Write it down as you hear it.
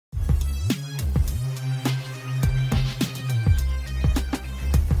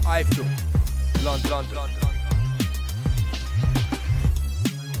iFILM, London.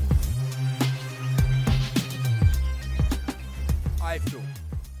 iFILM,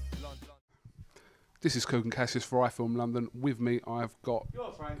 London. This is Coogan Cassius for iFILM London. With me, I've got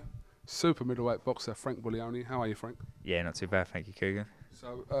super middleweight boxer Frank BUGLIONI. How are you, Frank? Yeah, not too bad, thank you, Coogan.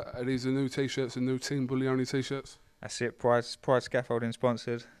 So, are these the new T-shirts and new Team BUGLIONI T-shirts? That's it. Pride Scaffolding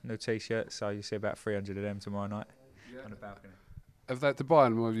sponsored. New T-shirts. So you see about 300 of them tomorrow night on the balcony. Have they had to buy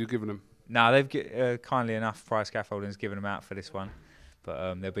them, or have you given them? No, they've kindly enough, Pride Scaffolding's given them out for this one,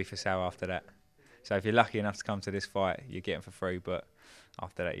 but they'll be for sale after that. So if you're lucky enough to come to this fight, you get them for free, but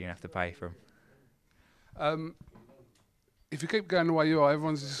after that you're gonna have to pay for them. If you keep going the way you are,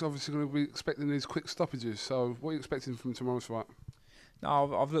 everyone's just obviously going to be expecting these quick stoppages. So, what are you expecting from tomorrow's fight?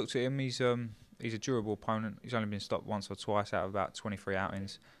 No, I've looked at him. He's a durable opponent. He's only been stopped once or twice out of about 23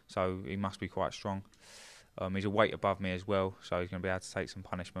 outings, so he must be quite strong. He's a weight above me as well, so he's going to be able to take some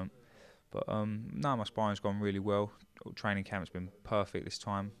punishment. But no, my sparring's gone really well. Training camp's been perfect this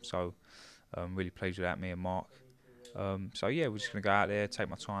time, so I'm really pleased with that, me and Mark. So yeah, we're just going to go out there, take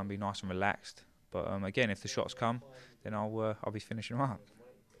my time, be nice and relaxed. But again, if the shots come, then I'll be finishing them up.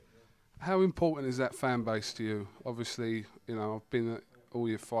 How important is that fan base to you? Obviously, you know, I've been at all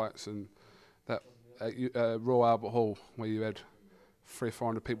your fights, and that at Royal Albert Hall where you had 300 or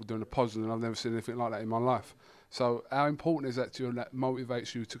 400 people doing the pods, and I've never seen anything like that in my life. So how important is that to you, and that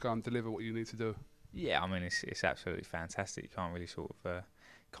motivates you to go and deliver what you need to do? Yeah, I mean, it's absolutely fantastic. You can't really sort of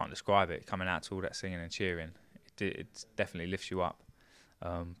can't describe it. Coming out to all that singing and cheering, it definitely lifts you up.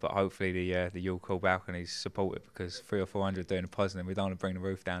 But hopefully the York Hall balcony's supportive, because 300 or 400 doing the pods, and then we don't want to bring the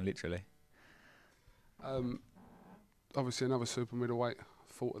roof down, literally. Obviously another super middleweight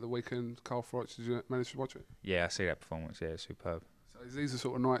fought at the weekend, Carl Froch. Did you manage to watch it? Yeah, I see that performance. Yeah, superb. So these are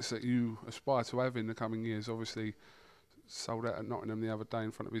sort of nights that you aspire to have in the coming years. Obviously sold out at Nottingham the other day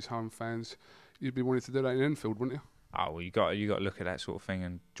in front of his home fans. You'd be wanting to do that in Enfield, wouldn't you? Oh, well, you got to look at that sort of thing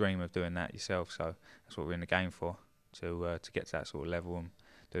and dream of doing that yourself. So that's what we're in the game for, to get to that sort of level and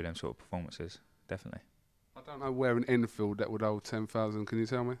do them sort of performances. Definitely. I don't know where in Enfield that would hold 10,000. Can you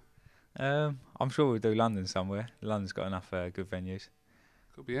tell me? I'm sure we'll do London somewhere. London's got enough good venues.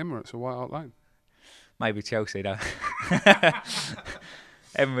 Could be Emirates or White Hart Lane. Maybe Chelsea though.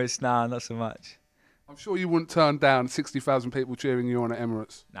 Emirates, nah, not so much. I'm sure you wouldn't turn down 60,000 people cheering you on at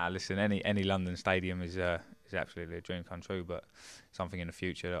Emirates. Nah, listen, any London stadium is absolutely a dream come true, but something in the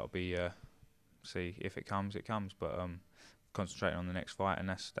future that'll be see if it comes, it comes. But concentrating on the next fight, and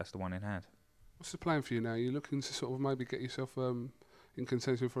that's the one in hand. What's the plan for you now? Are you looking to sort of maybe get yourself in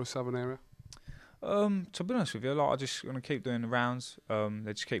contention for a southern area? To be honest with you, I'm just gonna keep doing the rounds.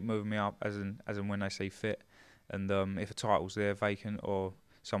 They just keep moving me up as and when they see fit. And if a title's there vacant, or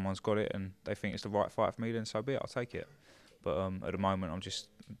someone's got it and they think it's the right fight for me, then so be it. I'll take it. But at the moment, I'm just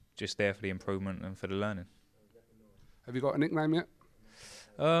there for the improvement and for the learning. Have you got a nickname yet?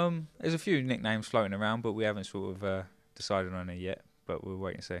 There's a few nicknames floating around, but we haven't sort of decided on it yet. But we'll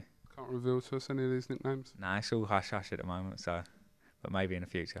wait and see. Can't reveal to us any of these nicknames? Nah, it's all hush hush at the moment. So, but maybe in the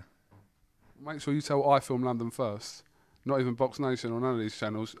future. Make sure you tell iFILM London first. Not even Box Nation or none of these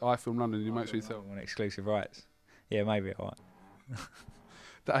channels. iFILM London, you make sure you tell. On exclusive rights. Yeah, maybe. All right.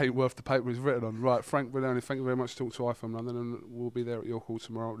 That ain't worth the paper it's written on. Right, Frank BUGLIONI, thank you very much for talking to iFILM London, and we'll be there at your call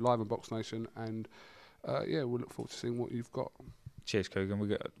tomorrow, live on Box Nation, and yeah, we'll look forward to seeing what you've got. Cheers, Coogan.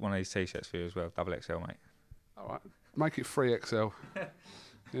 We've got one of these T-shirts for you as well, XXL, mate. All right, make it 3XL. Yeah,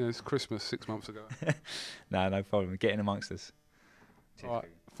 it's Christmas 6 months ago. No problem. Get in amongst us. Cheers, all right,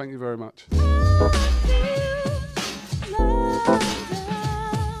 Coogan. thank you very much. London.